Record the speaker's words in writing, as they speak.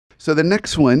So the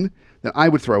next one that I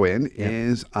would throw in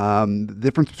is the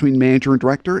difference between manager and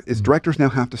director is directors now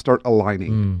have to start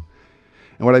aligning.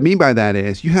 And what I mean by that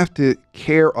is you have to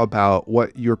care about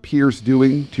what your peers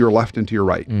doing to your left and to your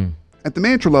right. At the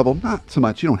manager level, not so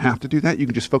much. You don't have to do that. You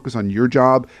can just focus on your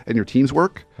job and your team's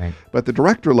work. Right. But at the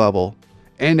director level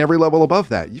and every level above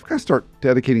that, you've got to start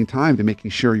dedicating time to making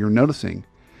sure you're noticing,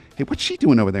 hey, what's she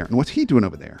doing over there? And what's he doing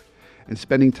over there? And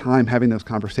spending time having those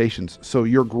conversations so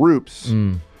your groups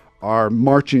are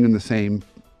marching in the same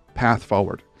path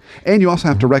forward. And you also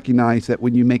have to recognize that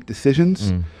when you make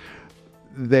decisions,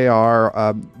 they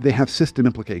have system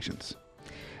implications.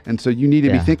 And so you need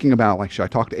to be thinking about, like, should I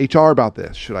talk to HR about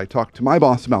this? Should I talk to my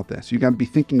boss about this? You got to be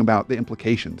thinking about the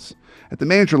implications. At the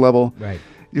manager level,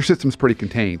 your system's pretty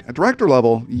contained. At director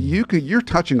level, you're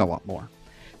touching a lot more.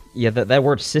 Yeah, that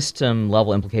word system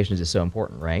level implications is so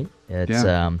important, right? It's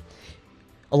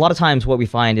a lot of times what we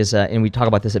find is, and we talk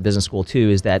about this at business school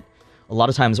too, is that a lot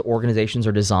of times organizations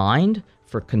are designed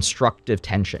for constructive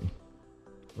tension,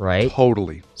 right?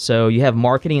 Totally. So you have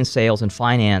marketing and sales and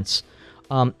finance.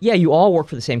 You all work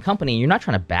for the same company. You're not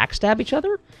trying to backstab each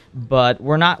other, but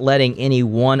we're not letting any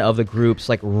one of the groups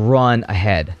like run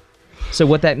ahead. So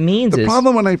what that means is... The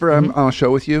problem when I'm on a show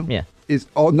with you is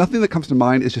nothing that comes to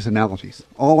mind is just analogies.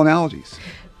 All analogies.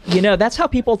 You know, that's how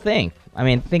people think. I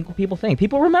mean, people think.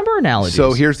 People remember analogies.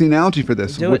 So here's the analogy for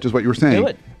this, which is what you were saying. Do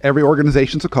it. Every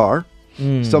organization's a car.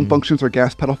 Some functions are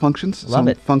gas pedal functions.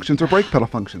 Some functions are brake pedal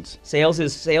functions. Sales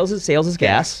is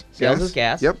gas. Sales is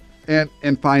gas. Yep.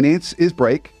 And finance is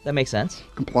brake. That makes sense.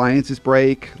 Compliance is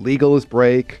brake. Legal is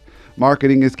brake.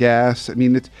 Marketing is gas. I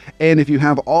mean, and if you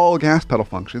have all gas pedal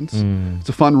functions, it's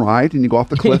a fun ride, and you go off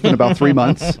the cliff in about 3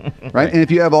 months, right? And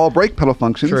if you have all brake pedal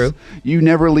functions, you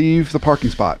never leave the parking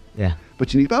spot. Yeah.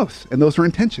 But you need both, and those are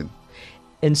intention.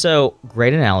 And so,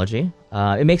 great analogy.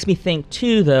 It makes me think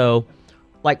too, though,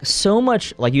 like so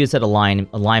much, like you had said,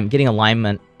 getting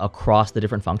alignment across the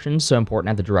different functions, so important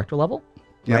at the director level,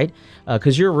 right?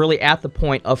 Because you're really at the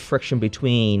point of friction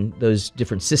between those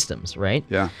different systems, right?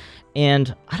 Yeah.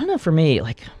 And I don't know, for me,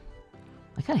 like,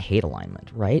 I kind of hate alignment,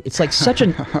 right? It's like such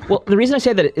an, well, the reason I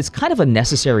say that, it's kind of a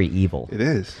necessary evil. It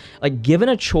is. Like, given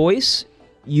a choice,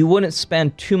 you wouldn't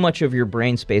spend too much of your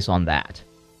brain space on that,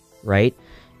 right?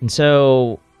 And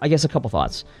so, I guess a couple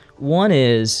thoughts. One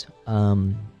is,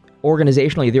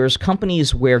 organizationally, there's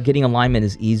companies where getting alignment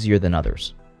is easier than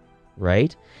others,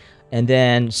 right? And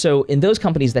then, so in those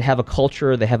companies that have a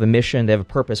culture, they have a mission, they have a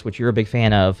purpose, which you're a big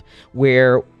fan of,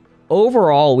 where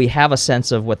overall we have a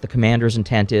sense of what the commander's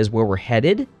intent is, where we're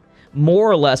headed,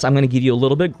 more or less, I'm going to give you a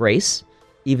little bit of grace,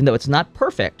 even though it's not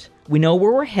perfect. We know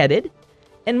where we're headed,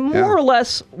 and more or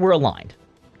less we're aligned,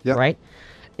 right?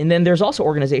 And then there's also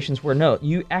organizations where, no,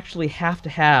 you actually have to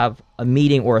have a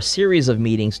meeting or a series of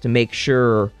meetings to make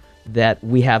sure that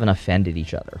we haven't offended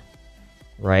each other,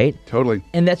 right? Totally.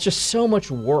 And that's just so much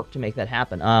work to make that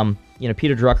happen. You know,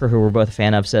 Peter Drucker, who we're both a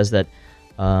fan of, says that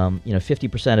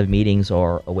 50% of meetings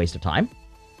are a waste of time,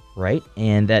 right?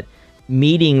 And that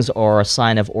meetings are a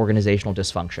sign of organizational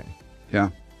dysfunction. Yeah.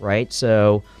 Right?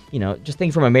 So, just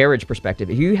think from a marriage perspective.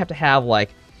 If you have to have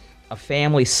like a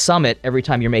family summit every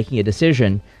time you're making a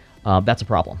decision, that's a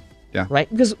problem. Yeah. Right?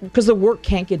 Because the work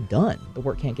can't get done. The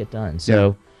work can't get done.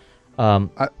 So,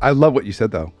 I love what you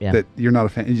said, though, that you're not a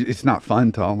fan. It's not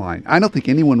fun to online. I don't think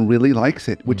anyone really likes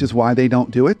it, which is why they don't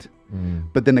do it.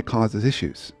 But then it causes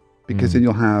issues. Because then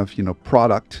you'll have,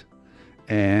 product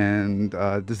and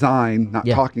design not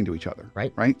talking to each other,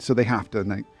 right? So they have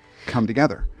to come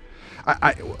together.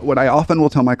 What I often will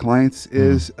tell my clients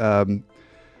is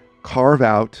carve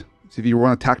out, so if you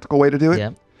want a tactical way to do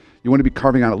it, you want to be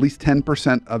carving out at least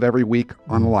 10% of every week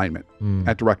on alignment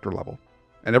at director level.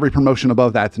 And every promotion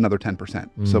above that's another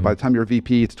 10%. So by the time you're a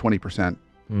VP, it's 20%,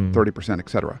 30%, et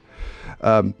cetera.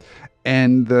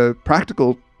 And the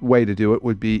practical way to do it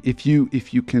would be, if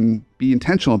you can be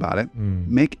intentional about it,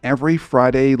 make every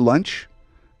Friday lunch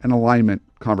an alignment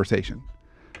conversation.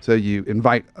 So you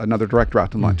invite another director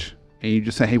out to lunch, and you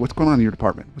just say, hey, what's going on in your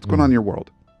department? What's going on in your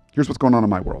world? Here's what's going on in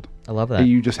my world. I love that. And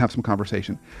you just have some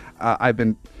conversation. I've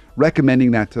been recommending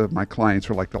that to my clients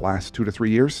for like the last 2 to 3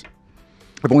 years.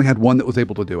 I've only had one that was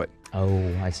able to do it. Oh,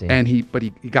 I see. And he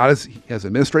got he has an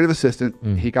administrative assistant.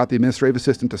 He got the administrative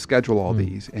assistant to schedule all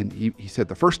these. And he said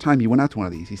the first time he went out to one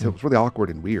of these, he said it was really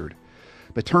awkward and weird.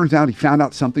 But turns out he found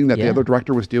out something that the other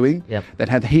director was doing that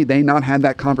had they not had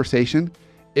that conversation,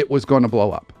 it was going to blow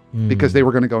up because they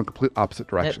were going to go in complete opposite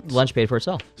directions. Lunch paid for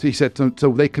itself. So he said,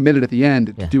 so they committed at the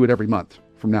end to do it every month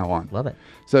from now on. Love it.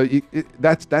 So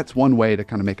that's one way to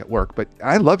kind of make it work. But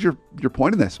I love your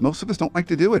point in this. Most of us don't like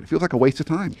to do it. It feels like a waste of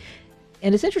time.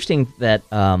 And it's interesting that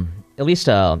at least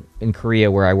in Korea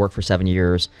where I worked for 7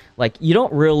 years, like you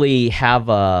don't really have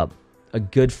a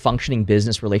good functioning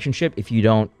business relationship if you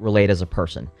don't relate as a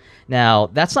person. Now,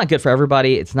 that's not good for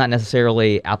everybody. It's not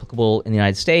necessarily applicable in the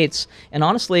United States. And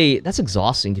honestly, that's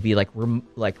exhausting to be like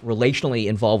relationally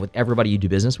involved with everybody you do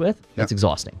business with. That's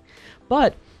exhausting.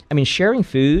 But I mean, sharing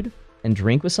food and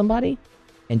drink with somebody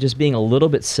and just being a little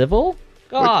bit civil,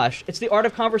 gosh, it's the art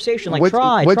of conversation. Like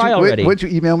try already. What'd you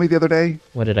email me the other day?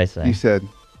 What did I say? You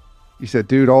said,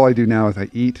 dude, all I do now is I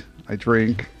eat, I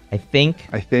drink. I think,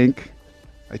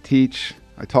 I teach,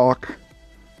 I talk.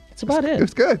 That's about it. It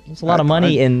was good. There's a lot of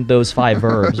money in those 5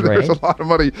 verbs, right? There's a lot of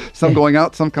money. Some going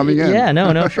out, some coming in. Yeah,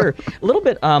 no, sure. A little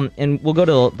bit, and we'll go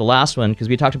to the last one because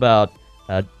we talked about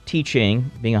teaching,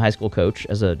 being a high school coach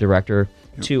as a director,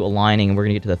 to aligning, and we're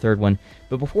going to get to the third one.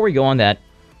 But before we go on that,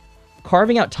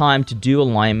 carving out time to do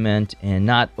alignment and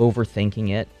not overthinking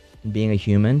it and being a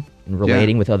human and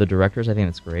relating with other directors, I think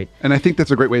that's great. And I think that's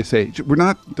a great way to say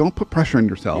it. Don't put pressure on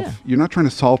yourself. Yeah. You're not trying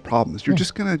to solve problems. You're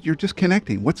just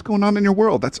connecting. What's going on in your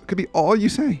world? That could be all you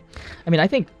say. I mean, I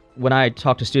think when I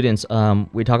talk to students,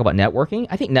 we talk about networking.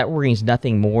 I think networking is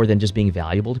nothing more than just being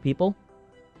valuable to people,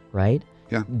 right?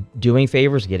 Yeah. Doing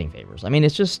favors, getting favors. I mean,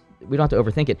 it's just, we don't have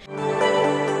to overthink it.